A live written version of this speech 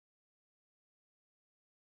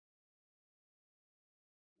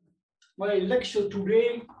my lecture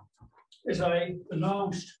today, as I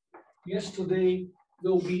announced yesterday,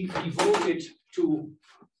 will be devoted to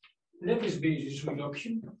lattice basis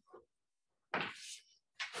reduction.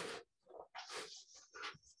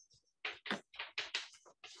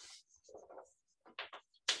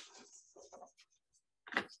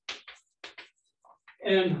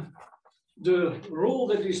 And the role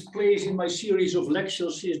that is plays in my series of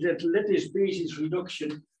lectures is that lattice basis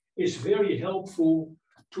reduction is very helpful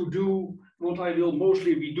to do what I will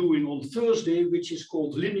mostly be doing on Thursday, which is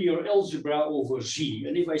called linear algebra over Z.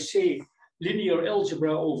 And if I say linear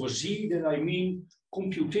algebra over Z, then I mean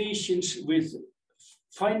computations with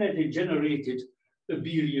finitely generated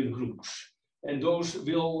abelian groups. And those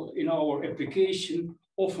will, in our application,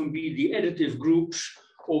 often be the additive groups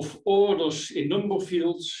of orders in number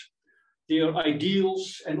fields, their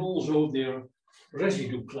ideals, and also their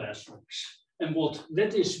residue class ranks. And what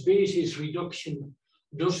lattice basis reduction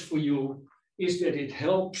does for you is that it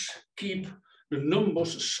helps keep the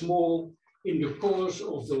numbers small in the course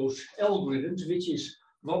of those algorithms, which is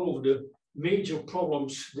one of the major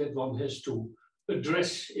problems that one has to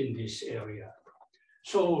address in this area.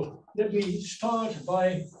 So let me start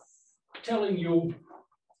by telling you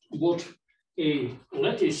what a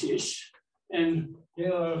lattice is, and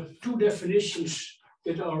there are two definitions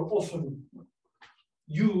that are often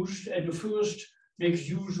used, and the first makes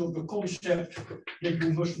use of the concept that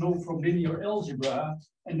you must know from linear algebra,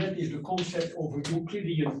 and that is the concept of a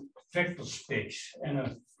Euclidean vector space. And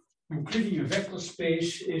a Euclidean vector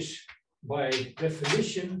space is, by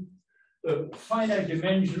definition, a finite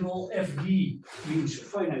dimensional. FD means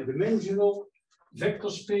finite dimensional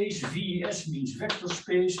vector space, VS means vector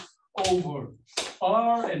space, over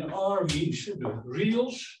R, and R means the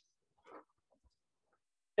reals.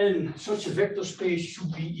 And such a vector space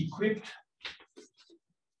should be equipped.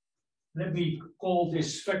 Let me call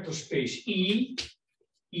this vector space E,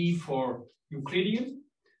 E for Euclidean,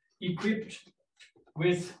 equipped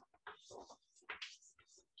with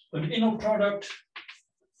an inner product.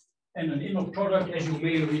 And an inner product, as you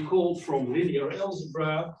may recall from linear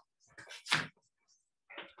algebra,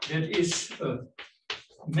 that is a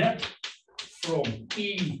map from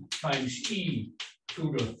E times E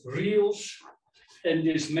to the reals, and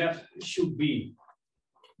this map should be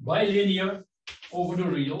bilinear over the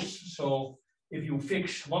reals. So if you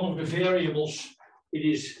fix one of the variables, it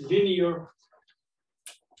is linear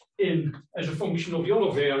as a function of the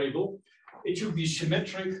other variable. It should be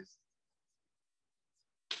symmetric.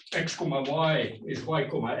 X comma y is y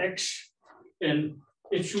comma x, and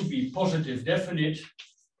it should be positive definite,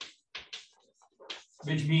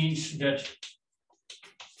 which means that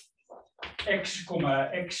x comma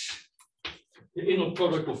x, the inner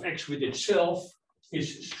product of x with itself,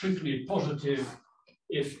 is strictly positive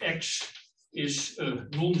if x is a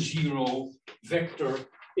non-zero vector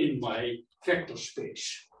in my vector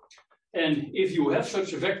space. And if you have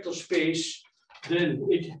such a vector space, then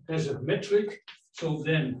it has a metric. So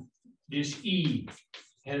then this E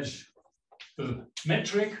has a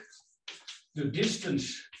metric. The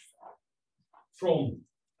distance from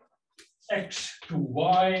x to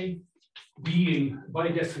y being, by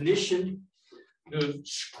definition, the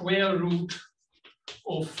square root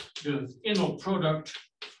of the inner product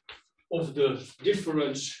of the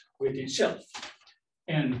difference with itself.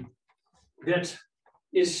 And that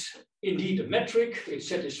is indeed a metric. It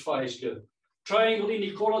satisfies the triangle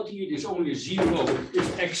inequality. It is only zero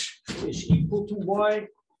if x is equal to y.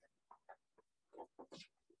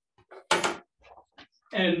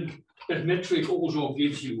 And that metric also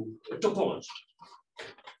gives you a topology.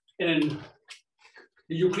 And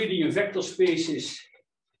the Euclidean vector spaces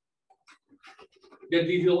that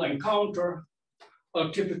we will encounter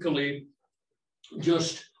are typically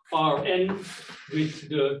just Rn with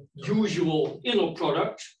the usual inner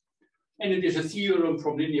product. And it is a theorem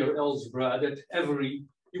from linear algebra that every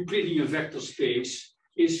Euclidean vector space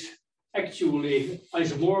is actually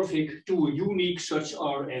isomorphic to a unique such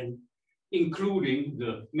Rn, including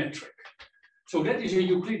the metric. So that is a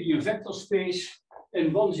Euclidean vector space.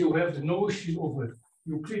 And once you have the notion of a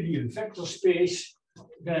Euclidean vector space,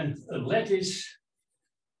 then a lattice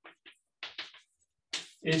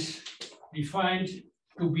is defined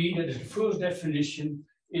to be, that is the first definition,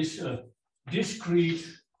 is a discrete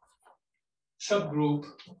subgroup,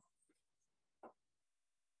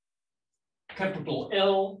 capital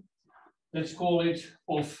L, let's call it,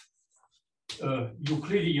 of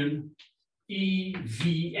Euclidean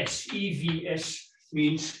EVS. EVS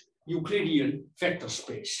means Euclidean vector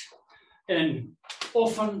space. And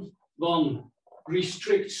often one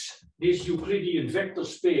restricts this Euclidean vector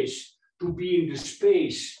space to being the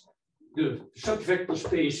space the subvector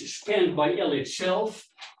space spanned by L itself.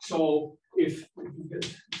 So if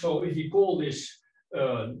we call this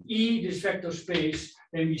E, this vector space,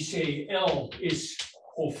 then we say L is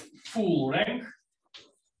of full rank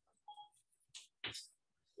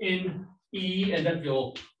in E, and that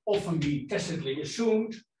will often be tacitly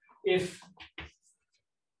assumed if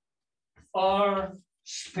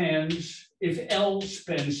if L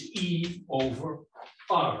spans E over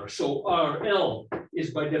R. So RL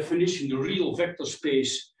is by definition the real vector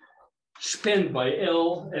space spanned by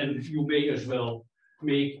L, and you may as well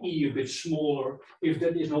make E a bit smaller if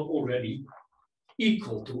that is not already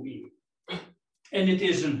equal to E. And it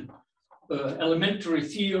is an elementary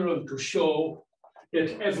theorem to show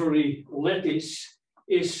that every lattice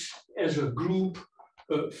is, as a group,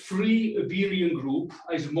 a free abelian group,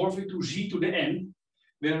 isomorphic to Z to the n,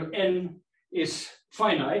 where n is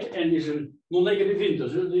finite and is a non-negative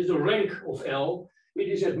integer. It is the rank of L. It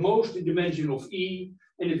is at most the dimension of E,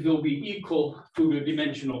 and it will be equal to the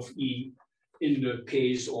dimension of E in the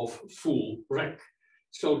case of full rank.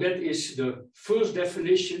 So that is the first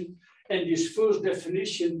definition, and this first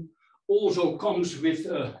definition also comes with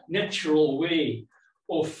a natural way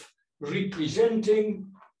of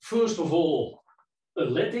representing, first of all, a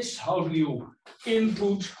lattice. How do you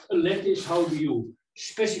input a lattice? How do you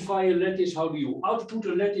specify a lattice? How do you output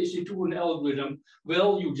a lattice into an algorithm?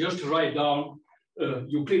 Well, you just write down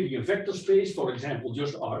Euclidean vector space, for example,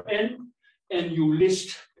 just Rn, and you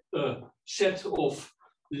list a set of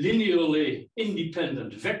linearly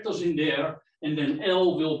independent vectors in there, and then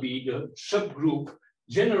L will be the subgroup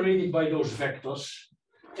generated by those vectors,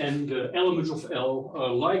 and the elements of L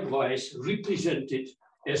are likewise represented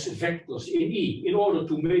as vectors in E. In order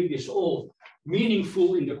to make this all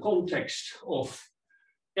meaningful in the context of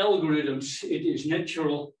algorithms, it is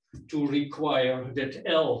natural to require that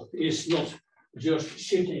L is not just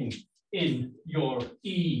sitting in your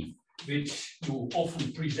E, which you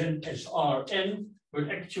often present as Rn, but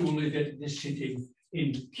actually that it is sitting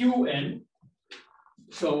in Qn.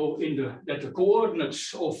 So that the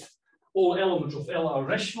coordinates of all elements of L are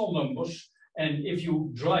rational numbers, and if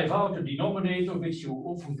you drive out the denominator, which you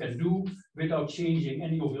often can do without changing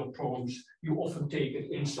any of your problems, you often take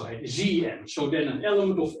it inside Zn. So then an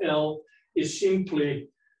element of L is simply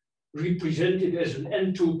represented as an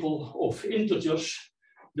n-tuple of integers,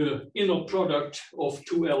 the inner product of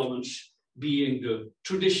two elements being the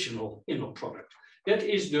traditional inner product. That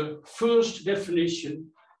is the first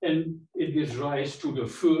definition, and it gives rise to the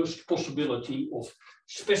first possibility of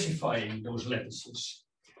specifying those lattices.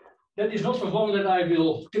 That is not the one that I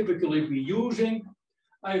will typically be using.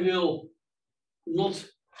 I will not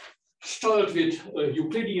start with a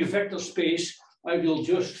Euclidean vector space. I will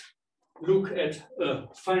just look at a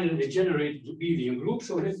finally generated abelian group.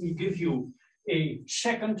 So let me give you a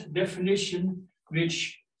second definition,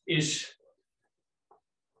 which is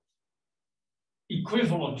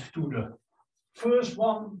equivalent to the first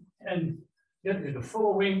one, and that is the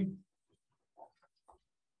following.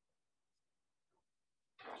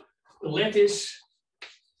 The lattice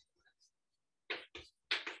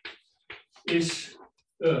is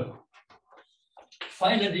a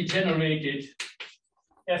finally generated,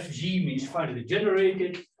 FG means finally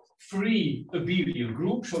generated, free abelian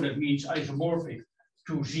group, so that means isomorphic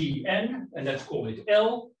to Zn, and let's call it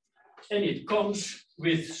L, and it comes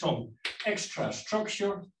with some extra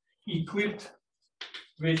structure equipped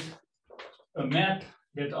with a map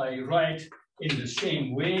that I write in the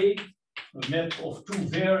same way, a map of two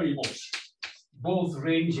variables, both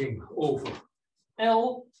ranging over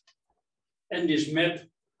L, and this map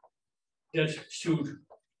that should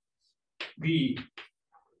be,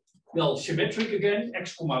 well, symmetric again.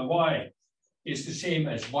 X comma y is the same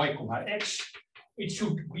as y comma x. It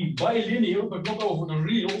should be bilinear, but not over the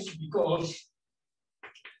reals, because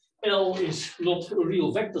L is not a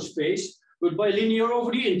real vector space, but bilinear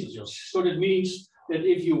over the integers. So that means that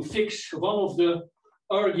if you fix one of the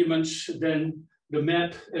arguments, then the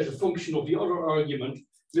map as a function of the other argument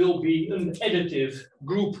will be an additive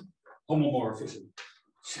group homomorphism.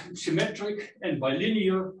 Symmetric and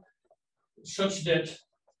bilinear, such that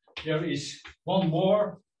there is one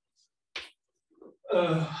more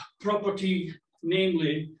property,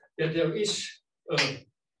 namely that there is a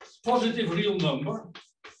positive real number,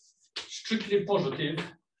 strictly positive,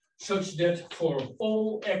 such that for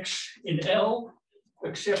all x in L,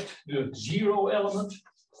 except the 0 element,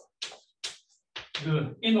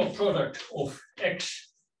 the inner product of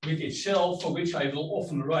x with itself, for which I will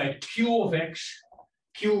often write q of x,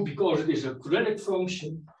 q because it is a quadratic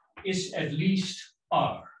function, is at least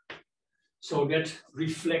r. So that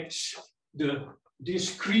reflects the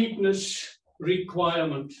discreteness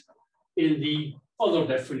requirement in the other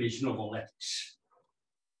definition of a lattice.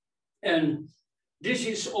 And this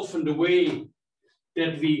is often the way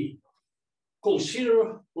that we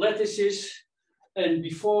consider lattices. And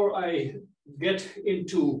before I get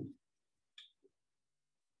into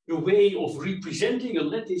the way of representing a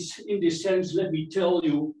lattice in this sense, let me tell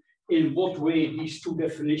you in what way these two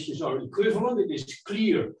definitions are equivalent. It is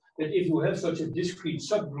clear that if you have such a discrete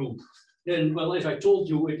subgroup, then, well, as I told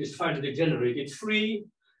you, it is finally generated free.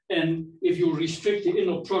 And if you restrict the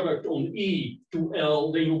inner product on E to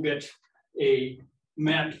L, then you get a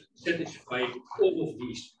map satisfying all of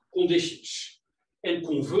these conditions. And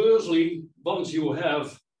conversely, once you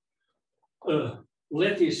have a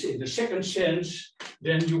lattice in the second sense,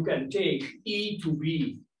 then you can take E to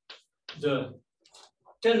be the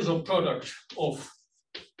tensor product of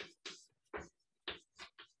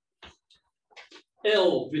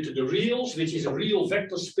L with the reals, which is a real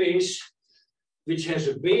vector space, which has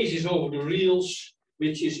a basis over the reals,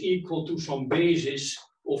 which is equal to some basis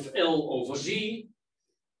of L over Z.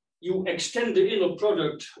 You extend the inner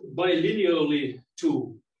product bilinearly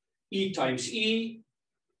to E times E.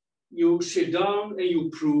 You sit down and you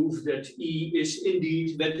prove that E is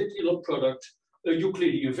indeed, that inner product, a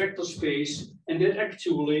Euclidean vector space, and that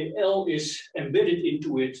actually L is embedded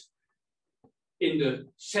into it in the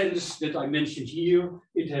sense that I mentioned here.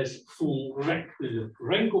 It has full rank. The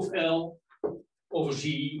rank of L over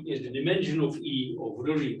Z is the dimension of E over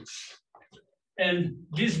the reals. And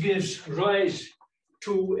this gives rise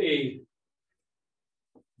to a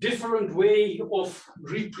different way of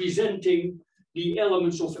representing the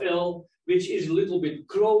elements of L, which is a little bit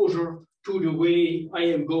closer to the way I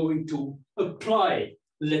am going to apply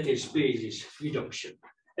lattice basis reduction.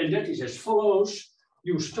 And that is as follows.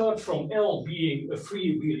 You start from L being a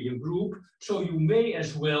free abelian group, so you may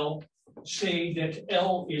as well say that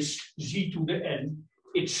L is Z to the N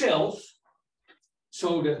itself.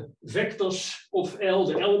 So the vectors of L,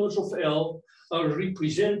 the elements of L, are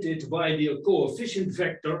represented by their coefficient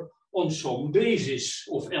vector on some basis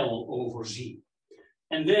of L over Z.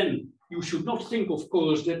 And then you should not think, of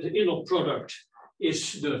course, that the inner product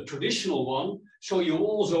is the traditional one. So you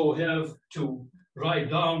also have to write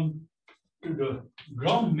down to the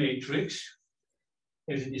Gram matrix,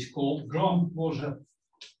 as it is called. Gram was a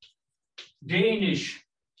Danish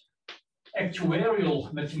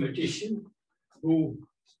actuarial mathematician who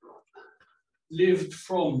lived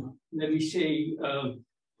from, let me say,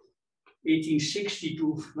 1860 to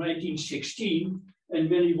 1916. And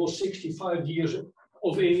when he was 65 years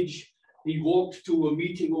of age, he walked to a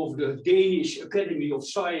meeting of the Danish Academy of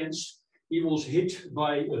Science. He was hit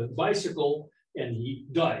by a bicycle and he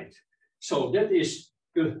died. So that is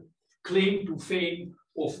the claim to fame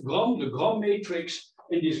of Gram, the Gram matrix.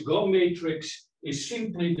 And this Gram matrix is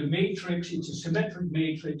simply the matrix, it's a symmetric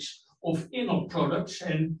matrix of inner products.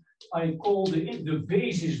 And I call the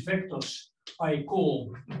basis vectors, I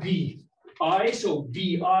call DI. So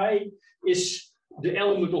DI is the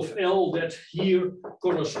element of L that here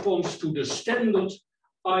corresponds to the standard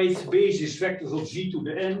ith basis vectors of Z to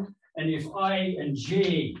the N. And if I and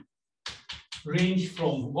J range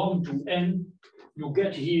from 1 to N, you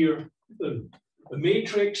get here a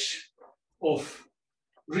matrix of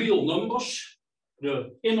real numbers,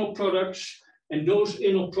 the inner products, and those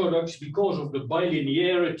inner products, because of the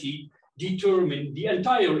bilinearity, determine the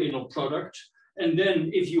entire inner product. And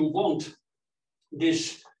then if you want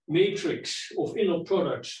this matrix of inner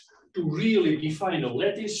products to really define a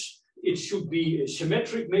lattice, it should be a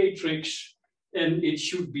symmetric matrix and it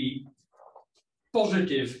should be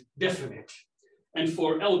positive definite. And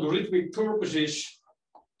for algorithmic purposes,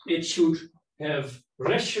 it should have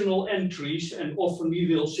rational entries, and often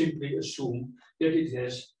we will simply assume that it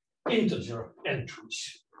has integer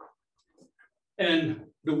entries. And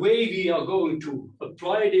the way we are going to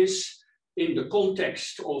apply this in the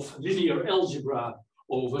context of linear algebra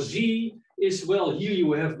over Z is, well, here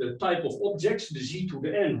you have the type of objects, the Z to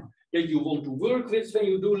the N, that you want to work with when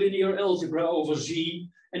you do linear algebra over Z.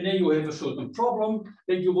 And then you have a certain problem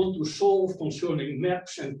that you want to solve concerning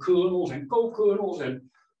maps and kernels and co-kernels and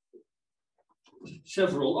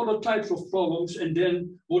several other types of problems. And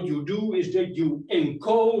then what you do is that you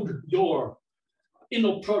encode your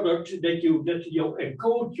inner product, that you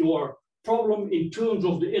encode your problem in terms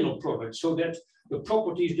of the inner product, so that the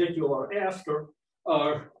properties that you are after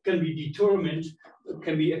can be determined,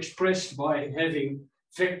 can be expressed by having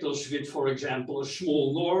vectors with, for example, a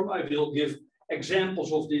small norm. I will give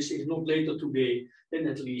examples of this, if not later today, then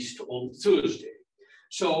at least on Thursday.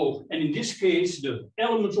 So, and in this case, the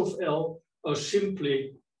elements of L are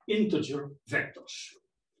simply integer vectors.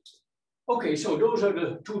 Okay, so those are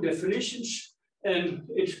the two definitions. And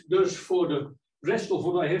it does, for the rest of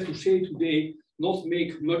what I have to say today, not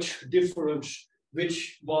make much difference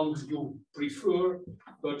which one you prefer,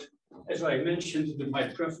 but as I mentioned, my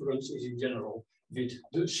preference is in general with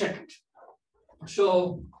the second.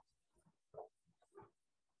 So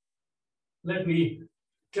let me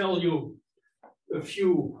tell you a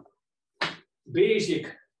few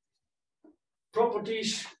basic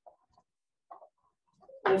properties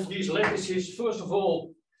of these lattices. First of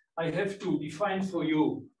all, I have to define for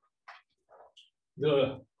you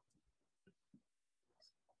the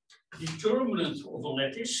determinant of a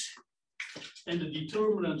lattice, and the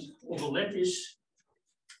determinant of a lattice,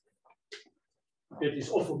 that is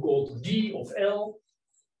often called D of L,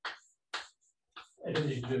 and that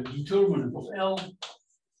is the determinant of L.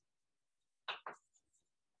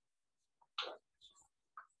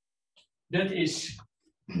 That is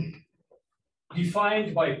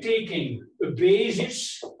defined by taking a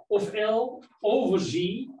basis of L over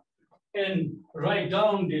Z and write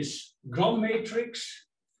down this Gram matrix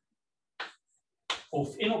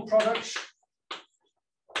of inner products,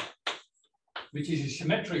 which is a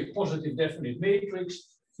symmetric positive definite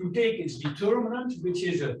matrix. You take its determinant, which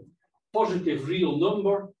is a positive real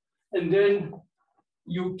number, and then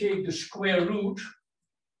you take the square root,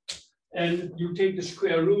 and you take the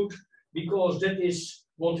square root because that is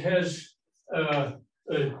what has a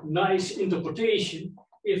nice interpretation.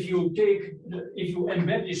 If you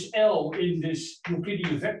embed this L in this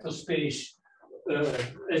Euclidean vector space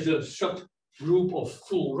as a subgroup of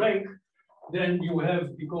full rank, then you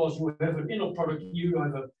have, because you have an inner product, you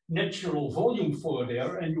have a natural volume for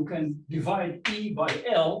there, and you can divide E by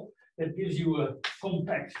L. That gives you a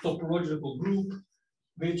compact topological group,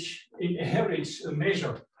 which inherits a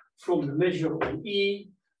measure from the measure on E,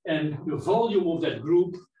 and the volume of that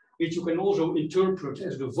group, which you can also interpret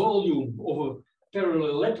as the volume of a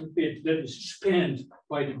parallelepiped that is spanned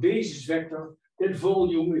by the basis vector. That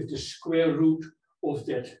volume is the square root of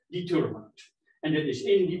that determinant, and that is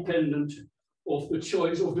independent of the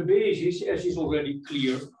choice of the basis, as is already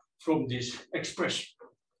clear from this expression.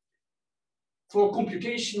 For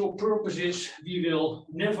computational purposes, we will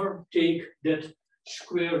never take that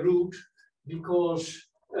square root, because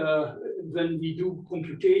when we do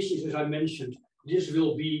computations, as I mentioned, this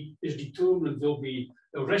determinant will be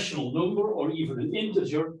a rational number or even an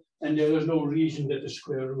integer, and there is no reason that the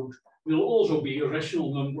square root will also be a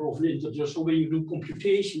rational number of an integer. So when you do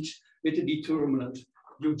computations with the determinant,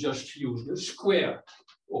 you just use the square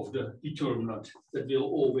of the determinant. That will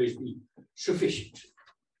always be sufficient.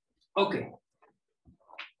 Okay.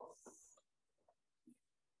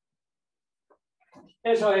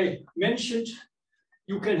 As I mentioned,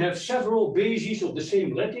 you can have several bases of the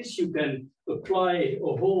same lattice. You can apply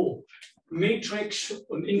a whole matrix,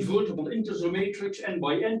 an invertible integer matrix, n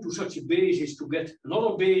by n to such a basis to get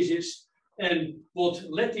another basis. And what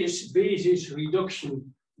lattice basis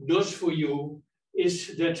reduction does for you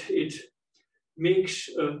is that it makes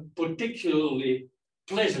a particularly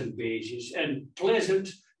pleasant basis. And pleasant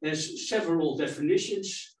has several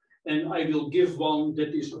definitions, and I will give one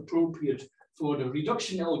that is appropriate for the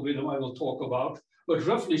reduction algorithm I will talk about. But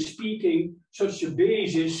roughly speaking, such a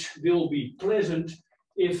basis will be pleasant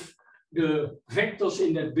if the vectors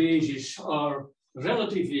in that basis are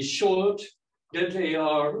relatively short, that they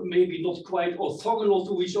are maybe not quite orthogonal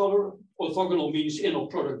to each other. Orthogonal means inner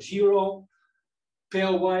product 0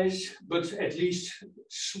 pairwise, but at least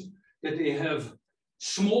that they have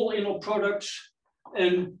small inner products.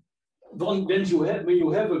 And when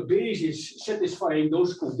you have a basis satisfying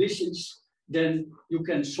those conditions, then you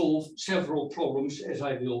can solve several problems, as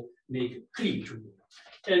I will make clear to you.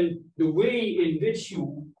 And the way in which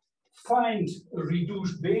you find a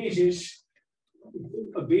reduced basis,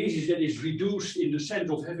 a basis that is reduced in the sense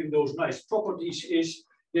of having those nice properties, is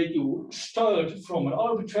that you start from an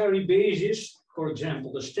arbitrary basis, for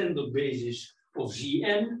example, the standard basis of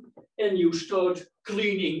Zn, and you start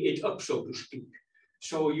cleaning it up, so to speak.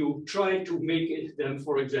 So you try to make it then,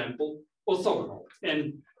 for example, orthogonal.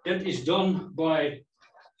 And that is done by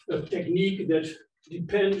a technique that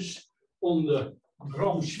depends on the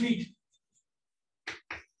Gram-Schmidt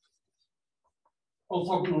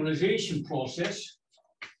orthogonalization process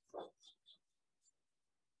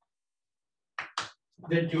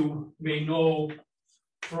that you may know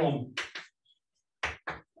from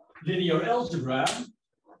linear algebra,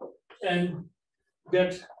 and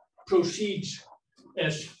that proceeds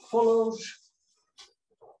as follows.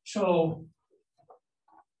 So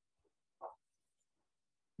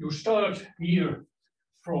you start here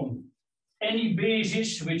from any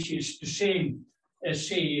basis, which is the same as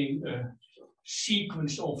saying a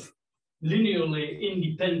sequence of linearly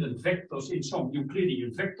independent vectors in some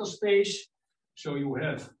Euclidean vector space. So you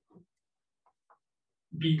have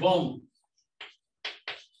B1,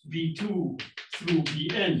 B2 through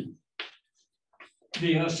Bn.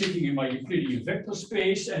 They are sitting in my Euclidean vector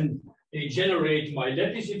space and they generate my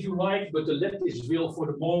lattice if you like, but the lattice will for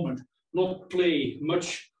the moment not play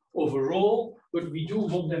much of a role, but we do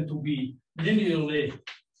want them to be linearly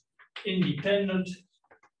independent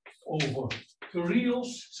over the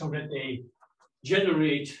reals so that they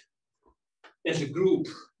generate as a group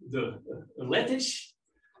the lattice.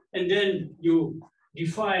 And then you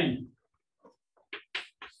define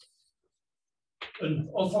an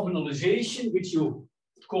orthogonalization which you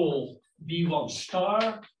call B1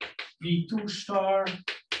 star, B2 star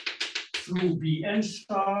through Bn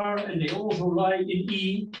star, and they also lie in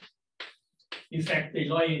E. In fact, they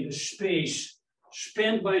lie in the space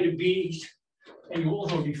spanned by the B's, and you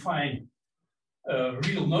also define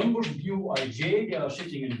real numbers, mu ij, they are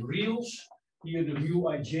sitting in the reals. Here the mu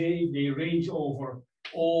ij, they range over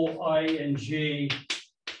all I and j,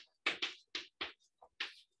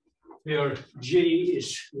 where j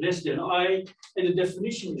is less than I, and the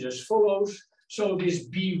definition is as follows. So this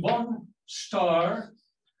B1 star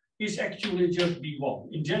is actually just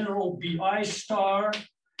B1. In general, Bi star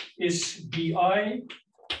is Bi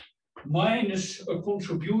minus a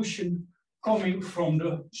contribution coming from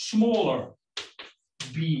the smaller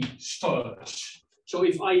B stars. So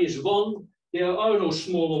if I is 1, there are no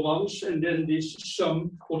smaller ones, and then this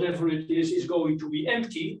sum, whatever it is going to be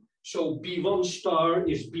empty. So B1 star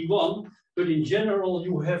is B1, but in general,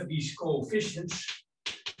 you have these coefficients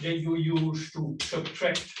that you use to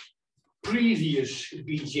subtract previous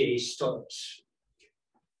Bj stars.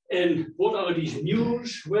 And what are these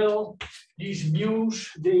mu's? Well, these mu's,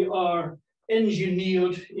 they are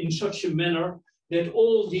engineered in such a manner that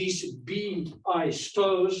all these Bi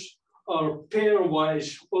stars are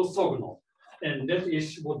pairwise orthogonal. And that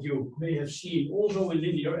is what you may have seen also in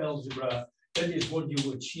linear algebra. That is what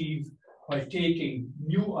you achieve by taking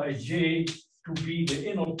mu ij to be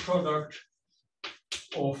the inner product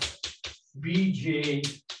of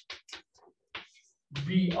Bj,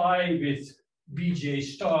 Bi with Bj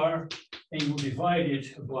star, and you divide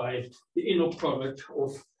it by the inner product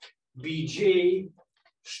of Bj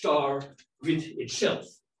star with itself.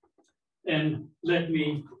 And let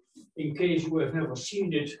me, in case you have never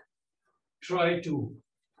seen it, try to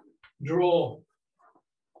draw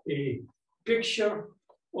a picture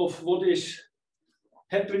of what is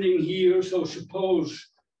happening here. So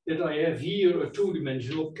suppose that I have here a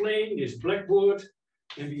two-dimensional plane, this blackboard,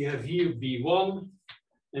 and we have here B1,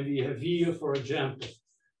 and we have here, for example,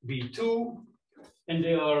 B2, and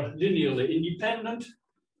they are linearly independent.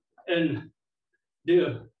 And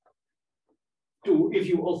if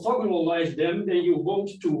you orthogonalize them, then you want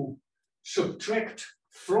to subtract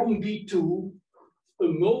from B2 a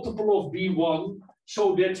multiple of B1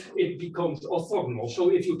 so that it becomes orthogonal. So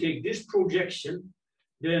if you take this projection,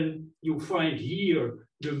 then you find here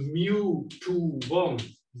the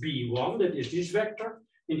mu21 B1, that is this vector,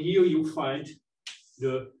 and here you find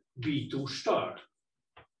the B2 star.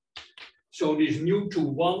 So this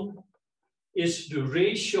mu21 is the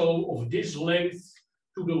ratio of this length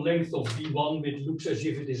to the length of B1, which looks as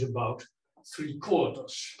if it is about 3/4.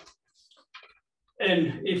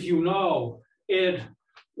 And if you now add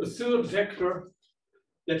a third vector,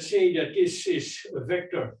 let's say that this is a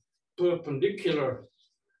vector perpendicular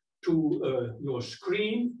to your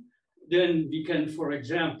screen, then we can, for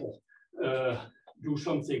example, do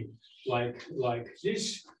something like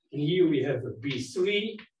this. And here we have a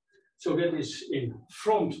B3. So that is in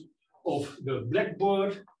front of the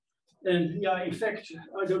blackboard. And yeah, in fact,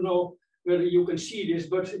 I don't know whether you can see this,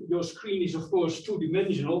 but your screen is, of course,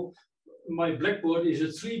 two-dimensional. My blackboard is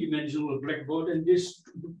a three-dimensional blackboard, and this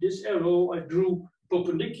arrow I drew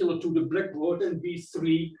perpendicular to the blackboard, and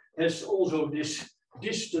B3 has also this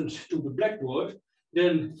distance to the blackboard.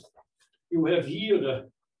 Then you have here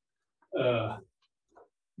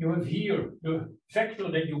the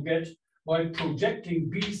vector that you get by projecting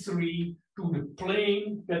B3 to the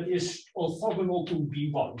plane that is orthogonal to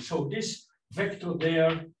B1. So this vector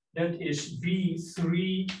there, that is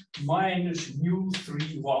B3 minus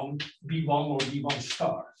mu31 B1 or B1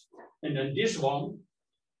 star. And then this one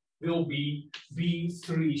will be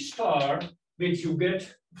B3 star, which you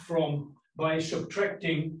get from by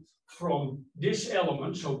subtracting from this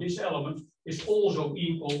element. So this element is also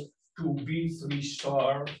equal to B3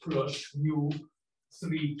 star plus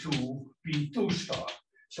mu32 B2 star.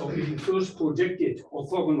 So if you first project it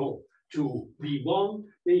orthogonal to B1,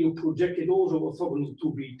 then you project it also orthogonal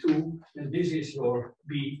to B2, and this is your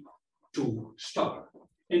B2 star.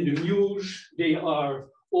 And the mu's, they are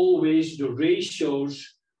always the ratios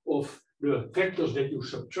of the vectors that you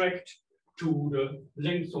subtract to the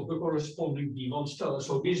length of the corresponding B1 star.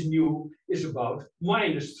 So this mu is about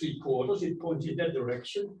 -3/4. It points in that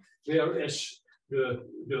direction, whereas the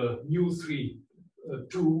mu3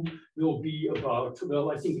 2 will be about,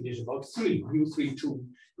 well, I think it is about 3. Mu3 2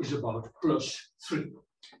 is about +3.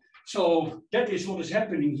 So that is what is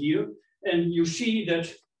happening here. And you see that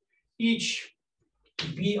each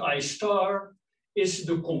Bi star is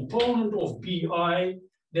the component of Bi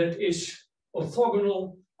that is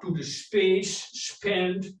orthogonal to the space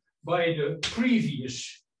spanned by the previous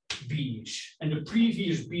B's. And the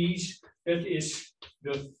previous B's, that is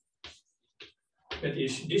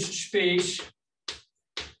this space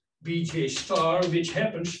Bj star, which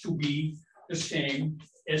happens to be the same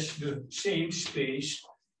as the same space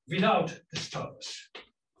without the stars.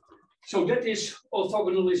 So that is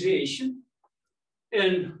orthogonalization.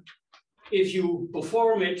 And if you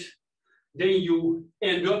perform it, then you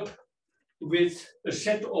end up with a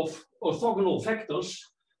set of orthogonal vectors.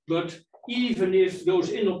 But even if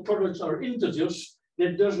those inner products are integers,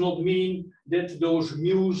 that does not mean that those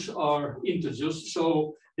mu's are integers.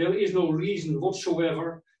 So there is no reason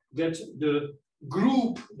whatsoever that the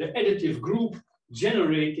group, the additive group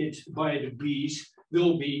generated by the B's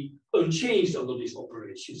will be unchanged under this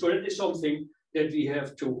operation. So that is something that we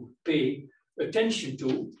have to pay attention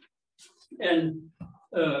to. And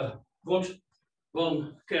what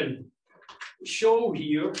one can show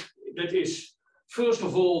here, that is, first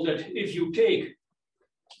of all, that if you take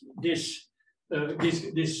these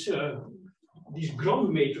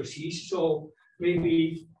ground matrices, so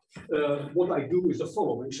maybe what I do is the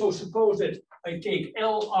following. So suppose that I take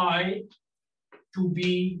Li to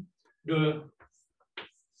be the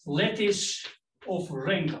lattice of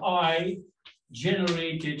rank I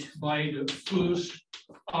generated by the first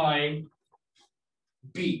I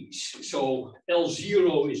B's. So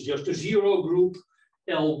L0 is just a zero group,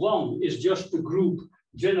 L1 is just a group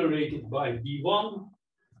generated by B1,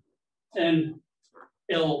 and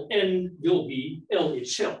Ln will be L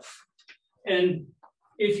itself. And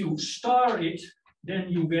if you star it, then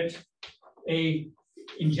you get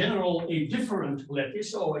in general, a different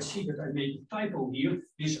lattice. Oh, I see that I made a typo here.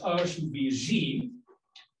 This R should be Z.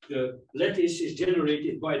 The lattice is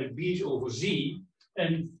generated by the B's over Z.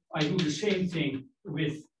 And I do the same thing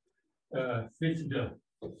with the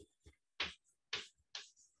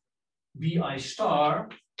Bi star.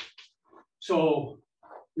 So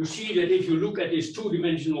you see that if you look at this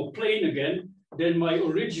two-dimensional plane again, then my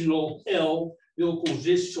original L will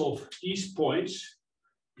consist of these points.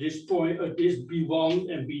 This point, this B1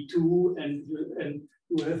 and B2, and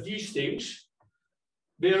you have these things.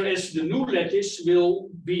 Whereas the new lattice will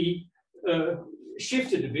be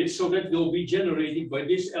shifted a bit, so that will be generated by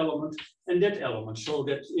this element and that element. So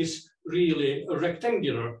that is really a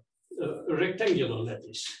rectangular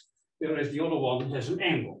lattice, whereas the other one has an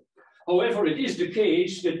angle. However, it is the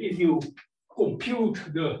case that if you compute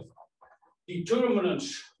the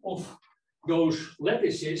determinants of those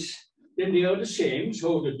lattices, then they are the same.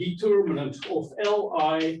 So the determinant of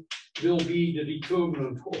Li will be the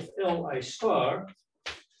determinant of Li star.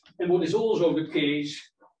 And what is also the case,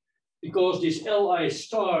 because this Li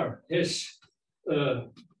star has a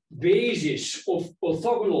basis of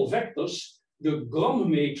orthogonal vectors, the Gram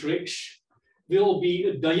matrix will be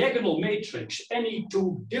a diagonal matrix. Any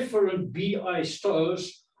two different Bi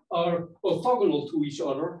stars are orthogonal to each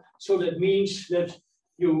other. So that means that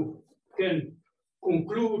you can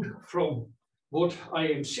conclude from what I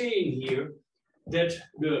am saying here that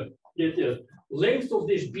the length of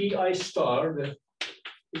this Bi star,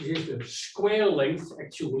 this is the square length,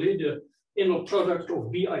 actually, the inner product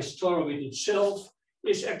of Bi star with itself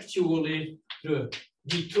is actually the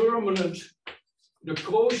determinant, the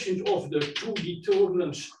quotient of the two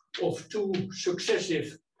determinants of two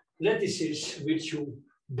successive lattices which you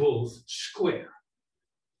both square.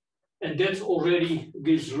 And that already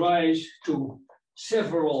gives rise to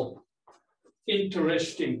several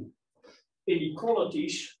interesting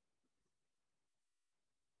inequalities.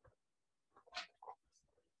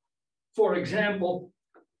 For example,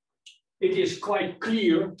 it is quite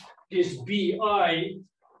clear this Bi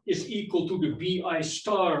is equal to the Bi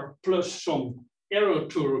star plus some error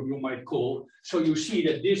term, you might call. So you see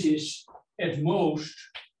that this is at most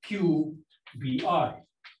QBi.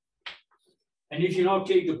 And if you now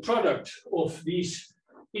take the product of these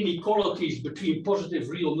inequalities between positive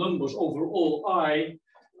real numbers over all I,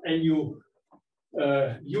 and you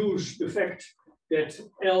use the fact that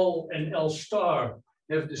L and L star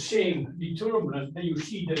have the same determinant, then you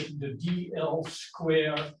see that the DL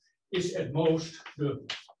square is at most the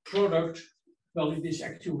product, well, it is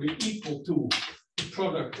actually equal to the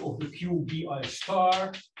product of the QBI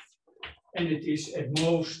star, and it is at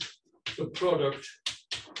most the product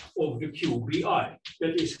of the QBI.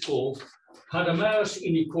 That is called Hadamard's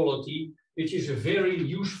inequality, which is a very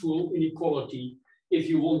useful inequality if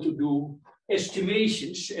you want to do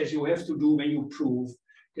estimations, as you have to do when you prove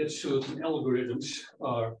that certain algorithms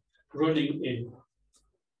are running in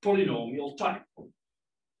polynomial time.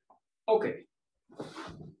 Okay.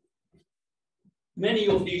 Many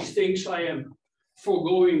of these things I am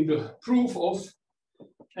foregoing the proof of,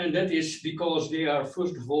 and that is because they are,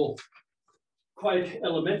 first of all, quite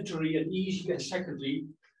elementary and easy, and secondly,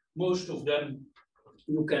 most of them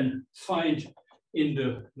you can find in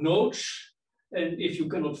the notes, and if you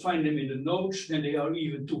cannot find them in the notes, then they are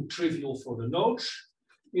even too trivial for the notes,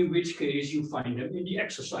 in which case you find them in the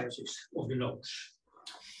exercises of the notes.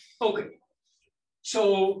 Okay,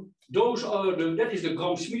 so those are that is the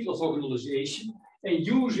Gram-Schmidt orthogonalization, and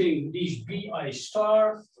using these BI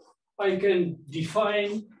star, I can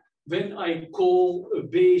define when I call a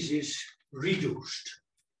basis reduced,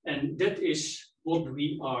 and that is what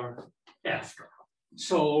we are after.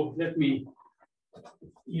 So let me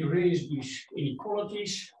erase these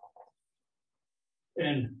inequalities,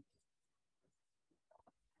 and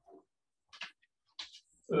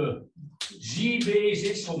Z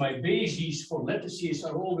basis, so my bases for lattices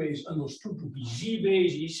are always understood to be Z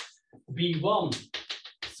bases, B1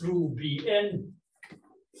 through Bn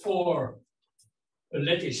for a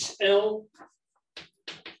lattice L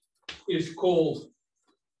is called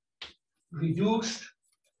reduced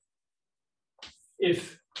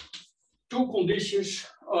if two conditions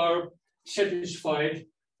are satisfied.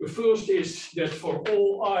 The first is that for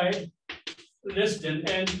all I less than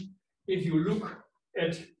n, if you look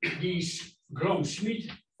at these Gram-Schmidt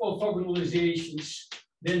orthogonalizations,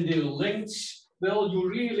 then the lengths, well, you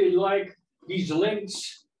really like these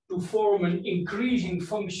lengths to form an increasing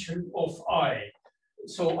function of I.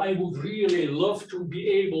 So I would really love to be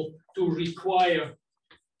able to require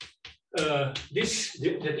that this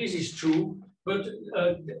is true, but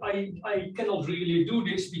I cannot really do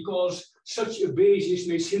this because such a basis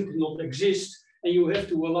may simply not exist, and you have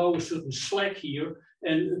to allow a certain slack here,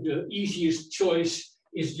 and the easiest choice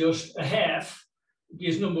is just a half.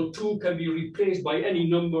 This number 2 can be replaced by any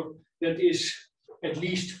number that is at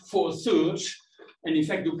least 4/3, and in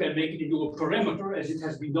fact you can make it into a parameter as it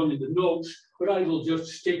has been done in the notes, but I will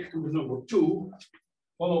just stick to the number 2,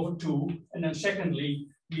 1/2, and then secondly,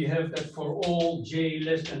 we have that for all j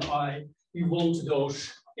less than I, we want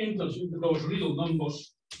those real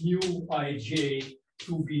numbers, mu ij,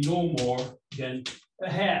 to be no more than a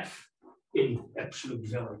half in absolute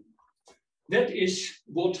value. That is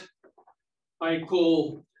what I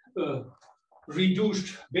call a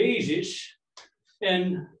reduced basis,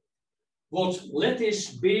 and what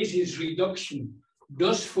lattice basis reduction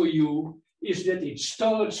does for you is that it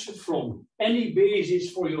starts from any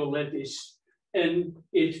basis for your lattice and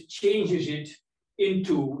it changes it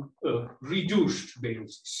into a reduced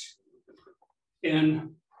basis.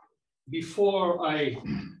 And before I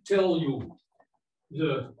tell you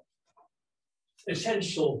the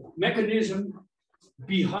essential mechanism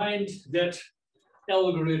behind that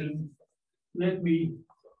algorithm, let me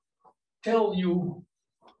tell you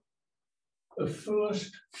a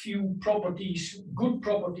first few properties, good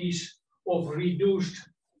properties of reduced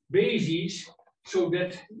bases, so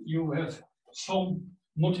that you have some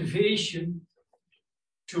motivation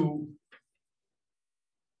to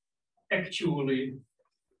actually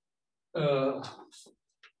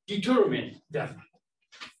determine them.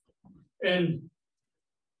 And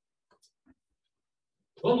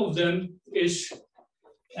one of them is,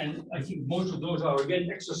 and I think most of those are again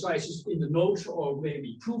exercises in the notes or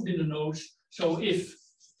maybe proved in the notes. So if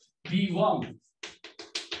B1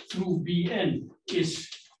 through Bn is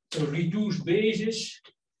a reduced basis,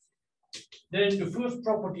 then the first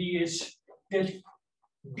property is that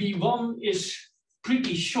B1 is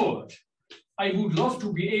pretty short. I would love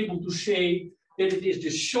to be able to say that it is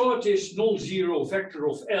the shortest non-zero vector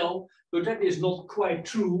of L, but that is not quite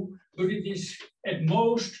true, but it is at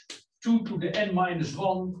most 2 to the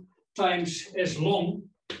n-1 times as long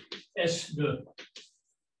as the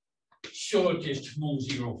shortest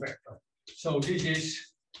non-zero vector. So this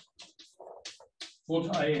is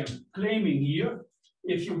what I am claiming here.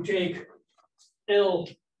 If you take L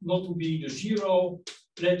not to be the zero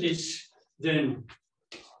lattice, then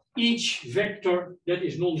each vector that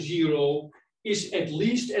is non-zero is at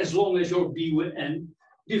least as long as your Bn,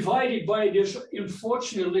 divided by this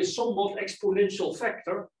unfortunately somewhat exponential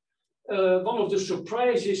factor. One of the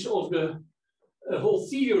surprises of the whole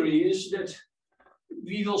theory is that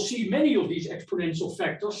we will see many of these exponential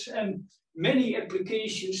factors, and many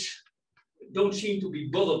applications don't seem to be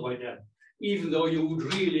bothered by them, even though you would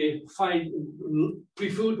really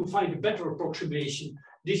prefer to find a better approximation.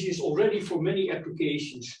 This is already for many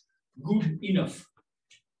applications good enough.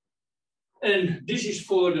 And this is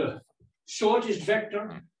for the shortest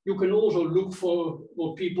vector. You can also look for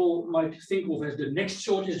what people might think of as the next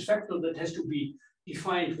shortest vector that has to be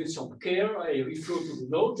defined with some care. I refer to the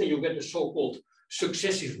notes, and you get the so-called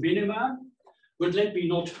successive minima. But let me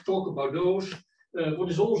not talk about those. What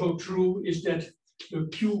is also true is that the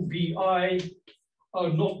QBI are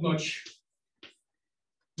not much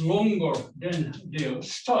longer than their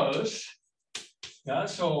stars. Yeah,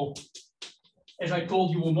 so as I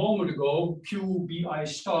told you a moment ago, QBI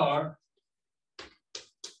star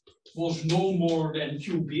was no more than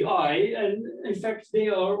QBI, and in fact they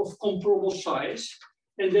are of comparable size.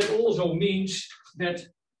 And that also means that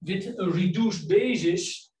with a reduced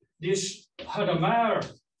basis, this Hadamard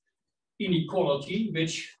inequality,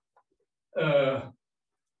 which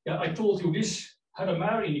I told you this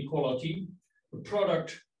Hadamard inequality, the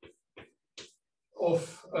product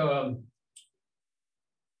of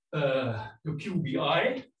the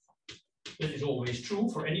QBI, that is always true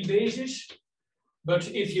for any basis. But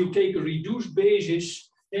if you take a reduced basis,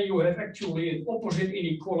 then you have actually an opposite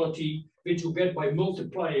inequality, which you get by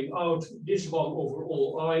multiplying out this one over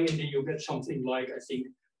all I, and then you get something like, I think,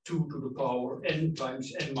 2 to the power n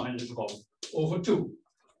times n minus 1 over 2.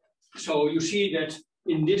 So you see that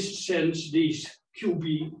in this sense, these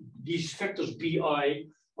factors bi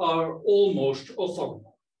are almost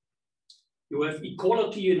orthogonal. You have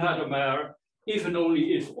equality in Hadamard if and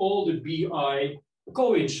only if all the bi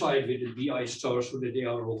coincide with the bi stars so that they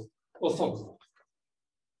are all orthogonal.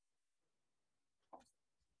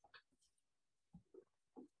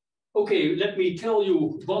 Okay, let me tell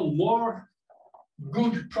you one more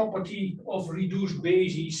good property of reduced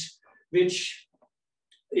bases, which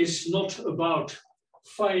is not about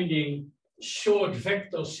finding short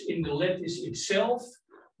vectors in the lattice itself,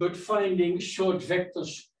 but finding short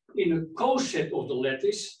vectors in a coset of the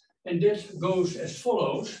lattice. And that goes as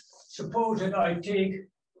follows. Suppose that I take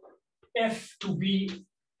F to be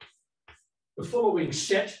the following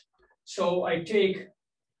set. So I take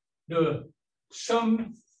the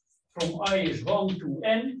sum from I is 1 to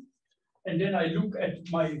n, and then I look at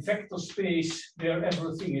my vector space where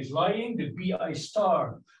everything is lying. The bi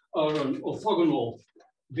star are an orthogonal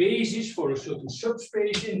basis for a certain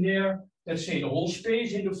subspace in there. Let's say the whole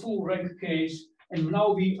space in the full rank case. And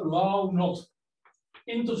now we allow not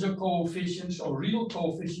integer coefficients or real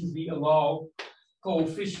coefficients, we allow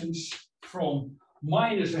coefficients from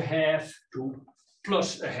 -1/2 to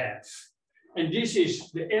 +1/2. And this is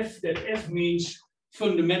the F, that F means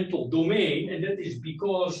fundamental domain, and that is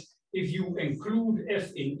because if you include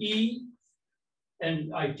F in E,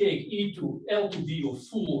 and I take E to L to be of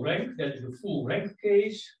full rank, that is the full rank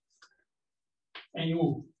case, and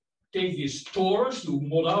you take this torus, you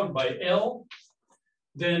mod out by L,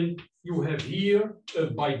 then you have here a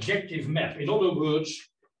bijective map. In other words,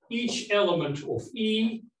 each element of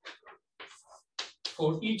E,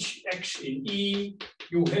 for each x in E,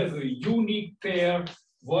 you have a unique pair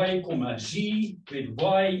y, z with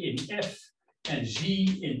y in F and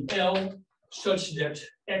z in L, such that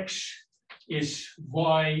x is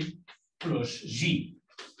y plus z.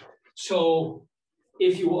 So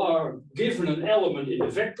if you are given an element in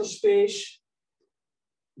a vector space,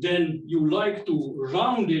 then you like to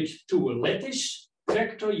round it to a lattice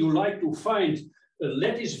vector. You like to find a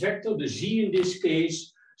lattice vector, the z in this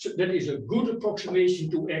case, so that is a good approximation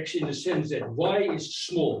to x in the sense that y is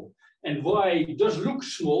small. And y does look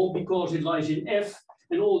small because it lies in F,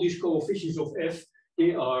 and all these coefficients of F,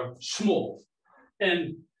 they are small. And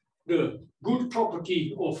the good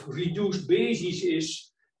property of reduced bases is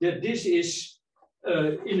that this is,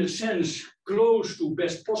 in a sense, close to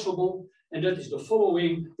best possible. And that is the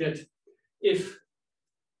following, that if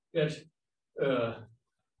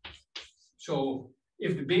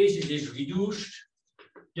the basis is reduced,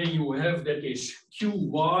 then you have that is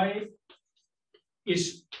Qy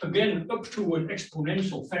is again up to an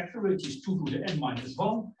exponential factor, which is 2 to the n minus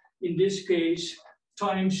 1 in this case,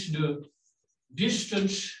 times the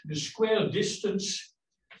distance, the square distance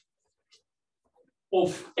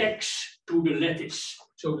of x to the lattice.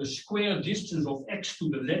 So the square distance of x to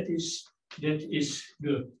the lattice, that is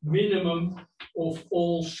the minimum of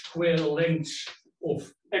all square lengths of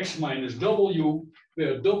x minus w,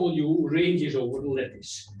 where w ranges over the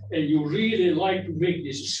lattice. And you really like to make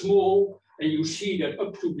this small, and you see that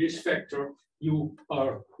up to this factor, you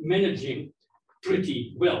are managing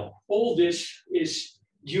pretty well. All this is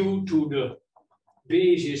due to the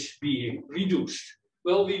basis being reduced.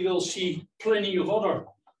 Well, we will see plenty of other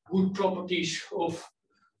good properties of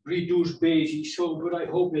reduced basis, but I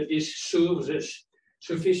hope that this serves as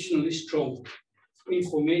sufficiently strong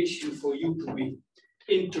information for you to be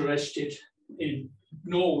interested in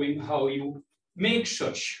knowing how you make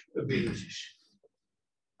such a basis.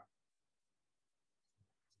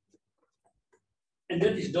 And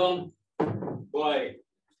that is done by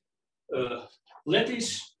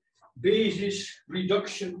lattice basis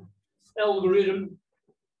reduction algorithm,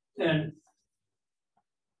 and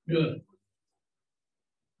the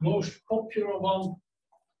most popular one,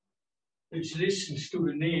 which listens to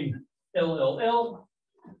the name LLL,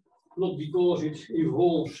 not because it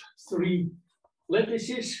involves 3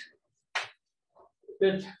 lattices,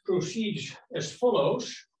 that proceeds as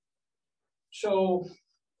follows. So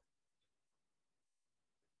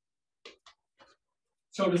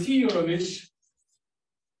the theorem is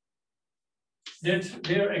that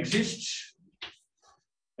there exists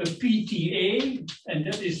a PTA, and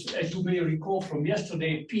that is, as you may recall from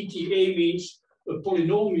yesterday, PTA means a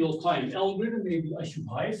polynomial-time algorithm. Maybe I should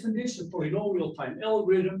hyphen this, a polynomial-time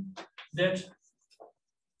algorithm that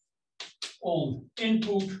on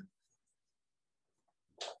input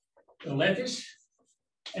a lattice,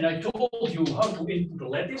 and I told you how to input a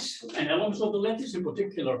lattice and elements of the lattice, in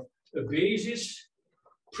particular a basis,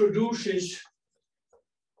 produces,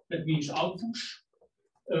 that means outputs,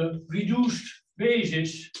 a reduced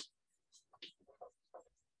basis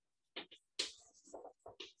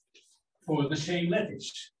for the same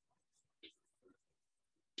lattice.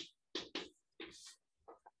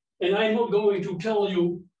 And I'm not going to tell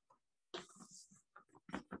you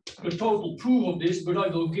the total proof of this, but I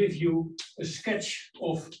will give you a sketch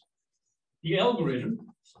of the algorithm.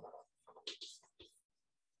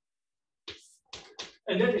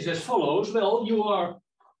 And that is as follows. Well, you are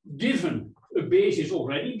given a basis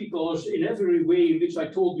already, because in every way in which I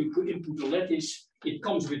told you to input a lattice, it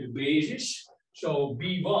comes with a basis. So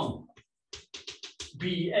B1,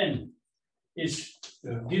 Bn is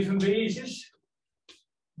the given basis,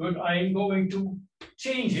 but I'm going to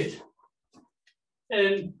change it.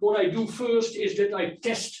 And what I do first is that I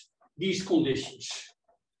test these conditions.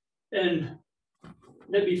 And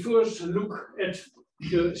let me first look at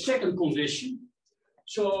the second condition.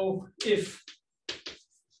 So if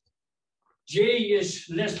j is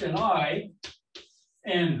less than I,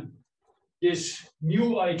 and this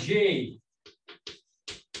mu ij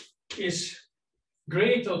is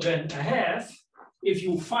greater than a half, if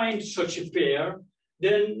you find such a pair,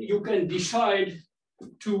 then you can decide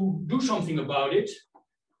to do something about it,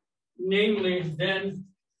 namely then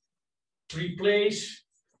replace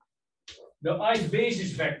the ith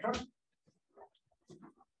basis vector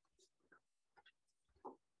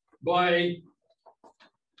by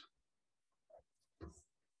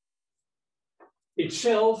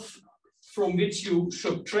itself, from which you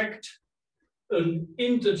subtract an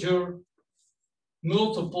integer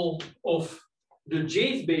multiple of the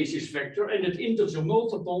jth basis vector, and that integer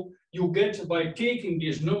multiple you get by taking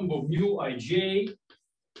this number mu ij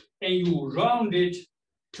and you round it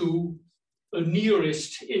to a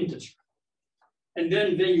nearest integer. And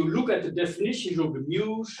then when you look at the definitions of the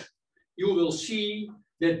mu's, you will see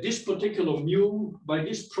that this particular mu, by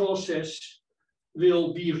this process,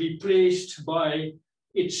 will be replaced by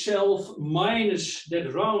itself minus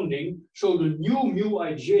that rounding. So the new mu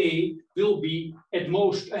ij will be at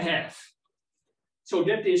most a half. So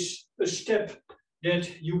that is a step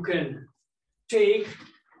that you can take,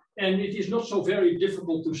 and it is not so very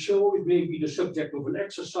difficult to show. It may be the subject of an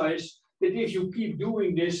exercise, that if you keep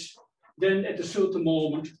doing this, then at a certain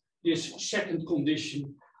moment, this second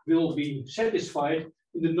condition will be satisfied.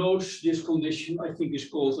 In the notes, this condition, I think, is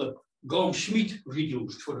called a Gram-Schmidt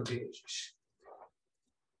reduced for the basis.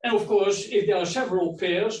 And of course, if there are several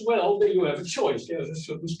pairs, well, then you have a choice. There's a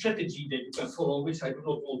certain strategy that you can follow, which I do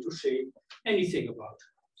not want to say anything about.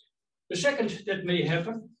 The second that may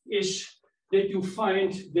happen is that you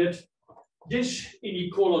find that this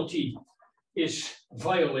inequality is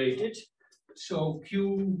violated. So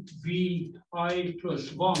QBI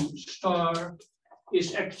plus 1 star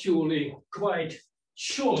is actually quite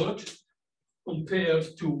short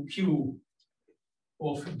compared to Q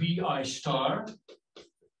of BI star.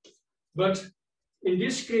 But in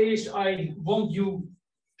this case, I want you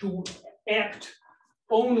to act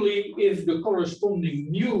only if the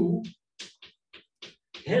corresponding mu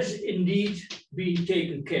has indeed been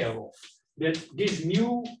taken care of. That this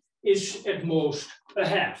mu is at most a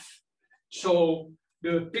half. So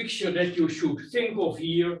the picture that you should think of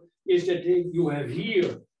here is that you have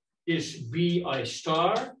here this bi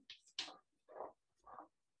star.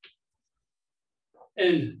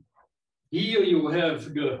 And here you have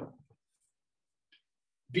the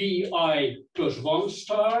bi plus 1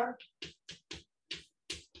 star.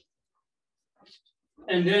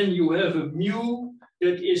 And then you have a mu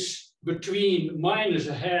that is between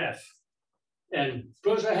 -1/2 and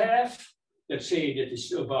 +1/2. Let's say that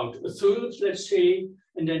is about 1/3, let's say.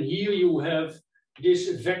 And then here you have this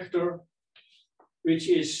vector, which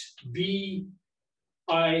is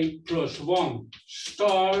bi plus 1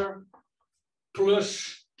 star plus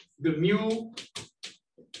the mu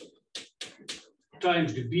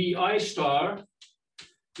times the bi star,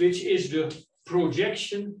 which is the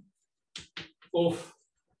projection of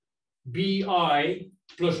bi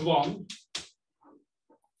plus 1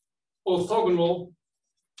 orthogonal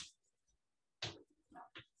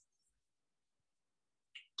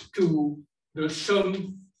to the sum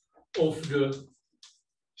of the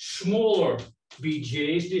smaller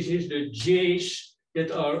bij's. This is the j's that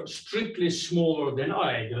are strictly smaller than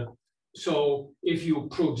I. So if you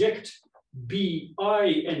project bi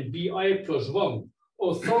and bi plus 1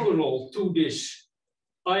 orthogonal to this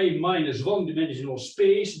I minus 1 dimensional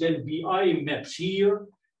space, then bi maps here,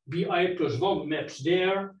 bi plus 1 maps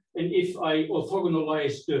there, and if I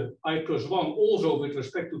orthogonalize the I plus 1 also with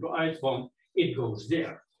respect to the ith one, it goes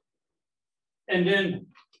there. And then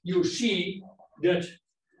you see that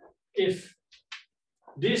if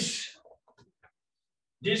this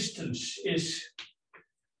distance is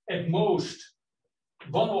at most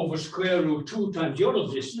 1/√2 times the other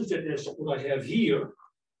distance, that is what I have here,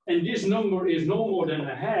 and this number is no more than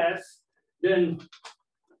 1/2, then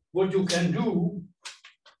what you can do,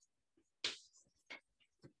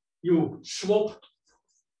 you swap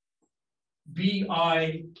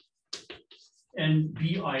bi and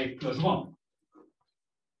bi plus 1.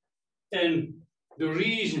 And the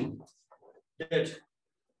reason that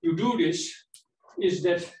you do this is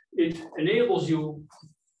that it enables you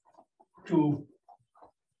to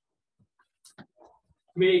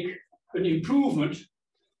make an improvement,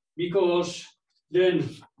 because then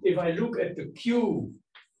if I look at the Q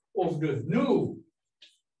of the new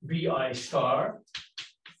bi star,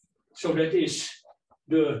 so that is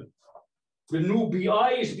the new bi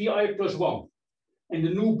is bi plus 1, and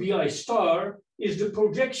the new bi star is the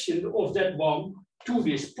projection of that one to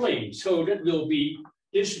this plane. So that will be,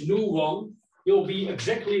 this new one will be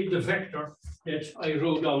exactly the vector that I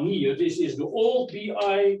wrote down here. This is the old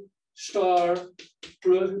bi star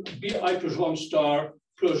plus bi plus 1 star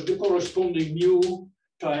plus the corresponding mu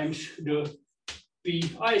times the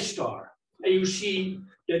bi star. And you see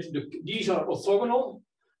that these are orthogonal.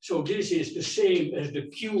 So this is the same as the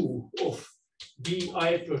Q of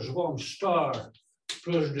bi plus 1 star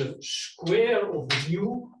plus the square of the mu.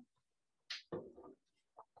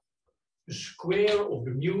 The square of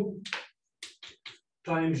the mu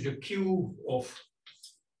times the Q of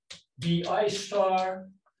bi star.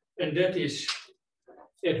 And that is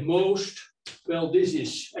at most, well, this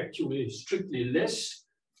is actually strictly less,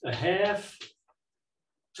 1/2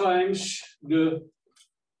 times the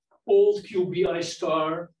old QBI star,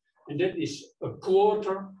 and that is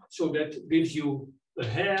 1/4. So that gives you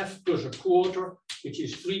 1/2 plus 1/4, which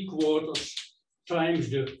is 3/4 times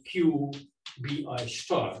the QBI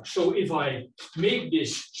star. So if I make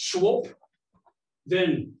this swap,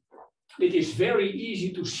 then it is very easy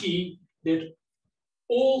to see that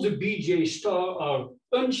all the bj star are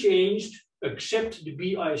unchanged except the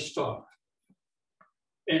bi star.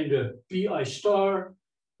 And the bi star,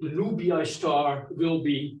 the new bi star will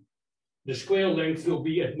be, the square length will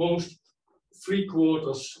be at most 3/4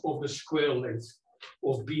 of the square length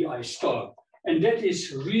of bi star. And that is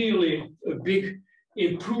really a big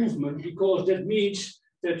improvement, because that means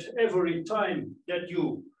that every time that you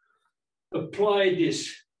apply this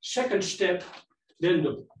second step, then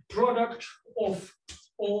the product of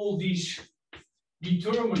all these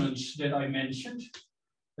determinants that I mentioned,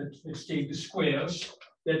 let's take the squares,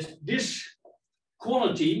 that this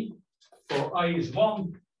quantity for I is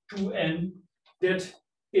 1 to n, that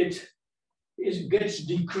it gets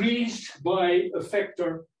decreased by a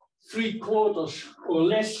factor 3/4 or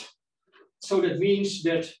less. So that means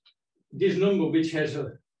that this number, which has a,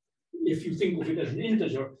 if you think of it as an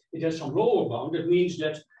integer, it has some lower bound. That means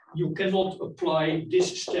that you cannot apply this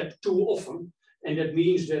step too often. And that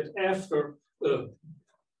means that after a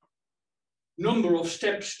number of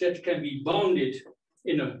steps that can be bounded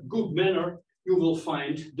in a good manner, you will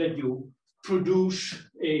find that you produce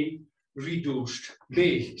a reduced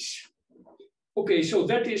basis. Okay, so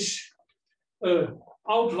that is an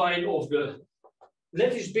outline of the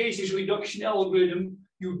lattice basis reduction algorithm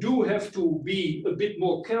you do have to be a bit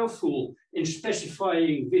more careful in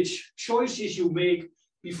specifying which choices you make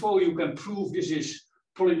before you can prove this is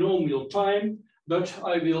polynomial time. But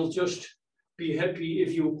I will just be happy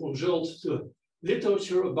if you consult the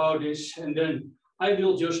literature about this, and then I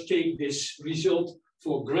will just take this result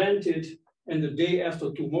for granted, and the day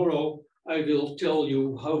after tomorrow I will tell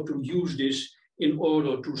you how to use this in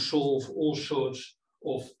order to solve all sorts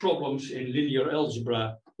of problems in linear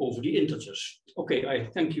algebra over the integers. Okay, I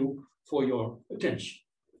thank you for your attention.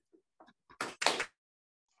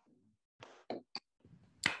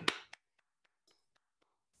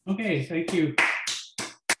 Okay, thank you.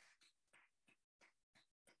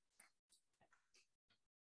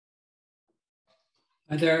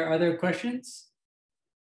 Are there other questions?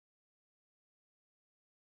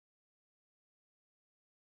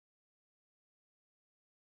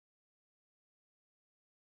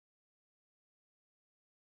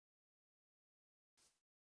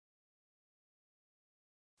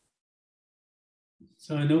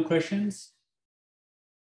 So no questions?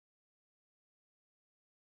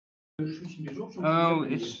 Oh,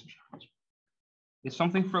 is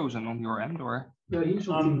something frozen on your end, or? Yeah, he's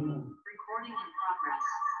recording in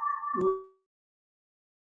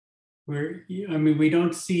progress. I mean, we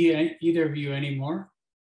don't see either of you anymore.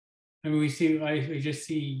 I mean, we just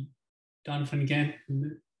see Daan van Gent,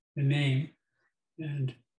 the name,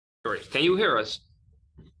 and. Sorry, can you hear us?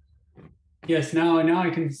 Yes, now I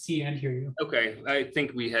can see and hear you. Okay, I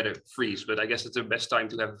think we had a freeze, but I guess it's the best time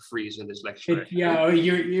to have a freeze in this lecture.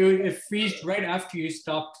 It freezed right after you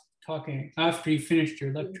stopped talking, after you finished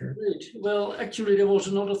your lecture. Great. Well, actually, there was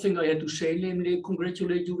another thing I had to say, namely,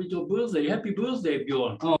 congratulate you with your birthday. Happy birthday,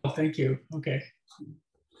 Bjorn. Oh, thank you. Okay.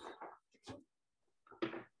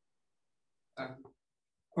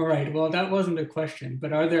 All right. Well, that wasn't a question,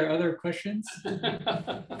 but are there other questions?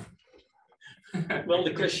 Well,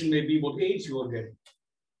 the question may be what age you are getting.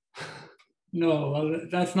 No, well,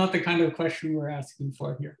 that's not the kind of question we're asking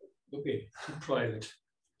for here. Okay, private,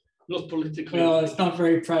 not politically. Well, it's not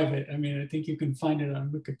very private. I mean, I think you can find it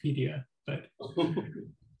on Wikipedia, but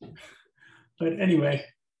but anyway.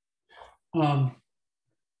 All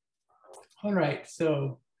right.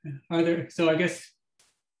 So are there? So I guess.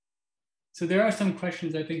 So there are some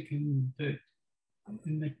questions I think in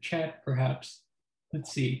the chat, perhaps.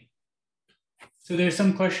 Let's see. So there's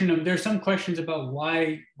some questions about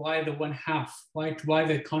why the 1/2, why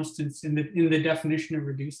the constants in the definition of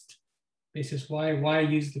reduced basis, why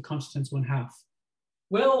use the constants 1/2?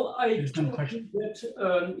 Well, I told you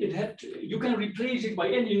that you can replace it by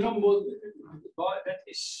any number that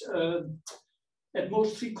is at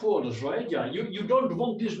most 3/4, right? Yeah, you don't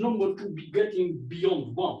want this number to be getting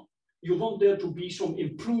beyond 1. You want there to be some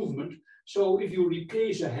improvement. So if you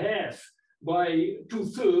replace 1/2 by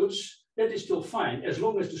 2/3, that is still fine, as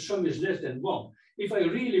long as the sum is less than 1. If I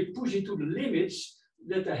really push it to the limits,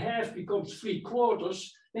 that the 1/2 becomes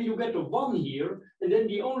 3/4, then you get a 1 here, and then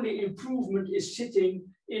the only improvement is sitting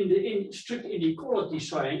in the strict inequality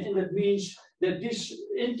sign, and that means that this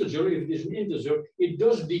integer, if it is an integer, it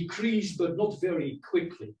does decrease, but not very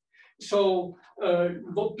quickly. So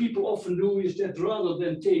what people often do is that rather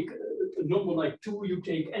than take a number like 2, you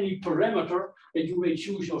take any parameter that you may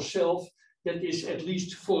choose yourself that is at least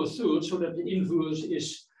 4/3, so that the inverse is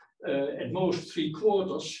at most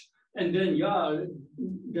 3/4. And then, yeah,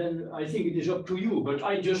 then I think it is up to you. But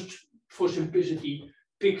I just, for simplicity,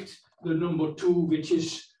 picked the number 2, which is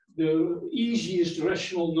the easiest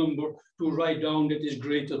rational number to write down that is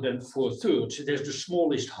greater than 4/3. It has the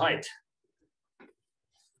smallest height.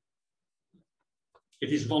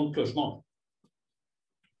 It is 1 + 1.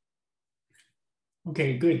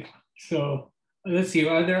 Okay, good. So let's see,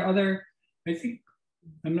 are there other, I think,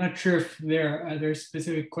 I'm not sure if there are other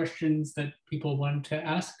specific questions that people want to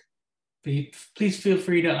ask. Please feel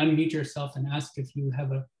free to unmute yourself and ask if you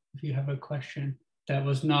have a question that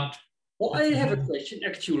was not. Well, I have a question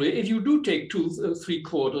actually. If you do take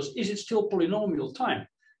 2/3, is it still polynomial time?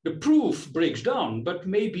 The proof breaks down, but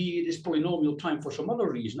maybe it is polynomial time for some other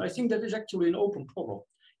reason. I think that is actually an open problem.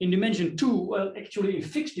 In dimension 2, well, actually in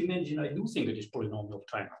fixed dimension, I do think it is polynomial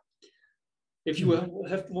time. If you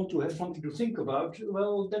want to have something to think about,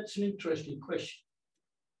 well, that's an interesting question.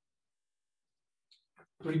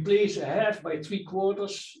 Replace 1/2 by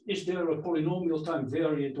 3/4. Is there a polynomial time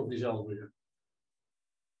variant of this algorithm?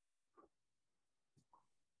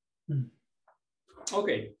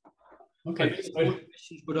 Okay. Okay.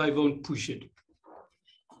 But I won't push it.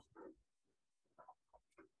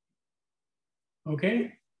 Okay.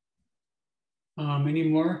 Any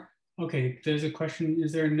more? Okay, there's a question.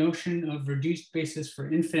 Is there a notion of reduced basis for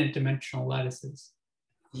infinite dimensional lattices?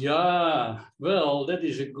 Yeah, well, that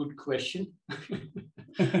is a good question.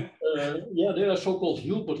 Yeah, there are so-called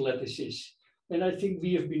Hilbert lattices. And I think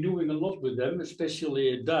we have been doing a lot with them,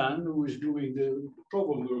 especially Daan, who is doing the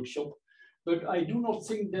problem workshop. But I do not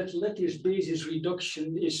think that lattice basis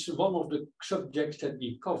reduction is one of the subjects that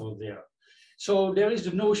we cover there. So there is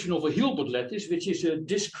the notion of a Hilbert lattice, which is a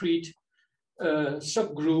discrete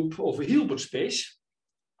subgroup of a Hilbert space.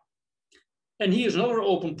 And here's another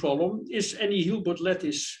open problem. Is any Hilbert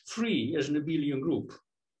lattice free as an abelian group?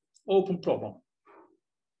 Open problem.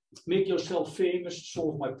 Make yourself famous,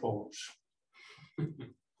 solve my problems.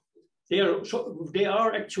 They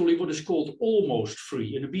are actually what is called almost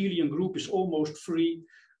free. An abelian group is almost free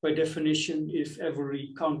by definition if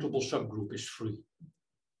every countable subgroup is free.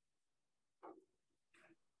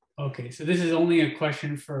 Okay, so this is only a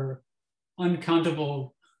question for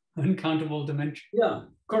uncountable dimension. Yeah,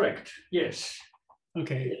 correct. Yes.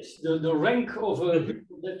 Okay. Yes. The rank of a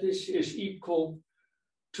lattice is equal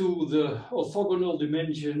to the orthogonal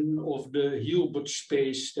dimension of the Hilbert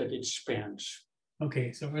space that it spans.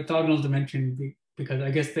 Okay, so orthogonal dimension, because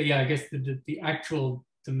I guess the actual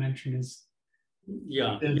dimension is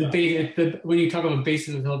when you talk about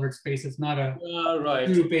basis of Hilbert space, it's not a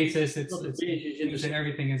true basis. It's that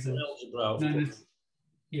everything is a algebra.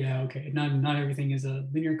 Yeah, okay. Not everything is a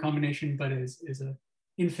linear combination, but is a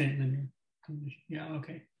infinite linear combination. Yeah,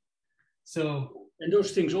 okay. So and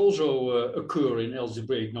those things also occur in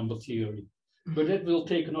algebraic number theory, but that will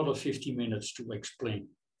take another 50 minutes to explain.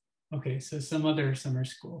 Okay, so some other summer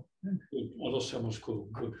school. Good. Other summer school,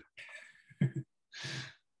 good.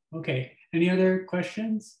 Okay, any other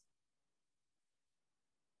questions?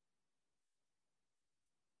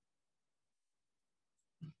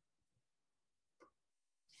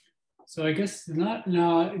 So I guess not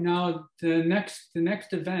now the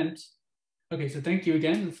next event. Okay, so thank you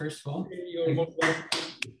again, first of all. Okay, you're welcome.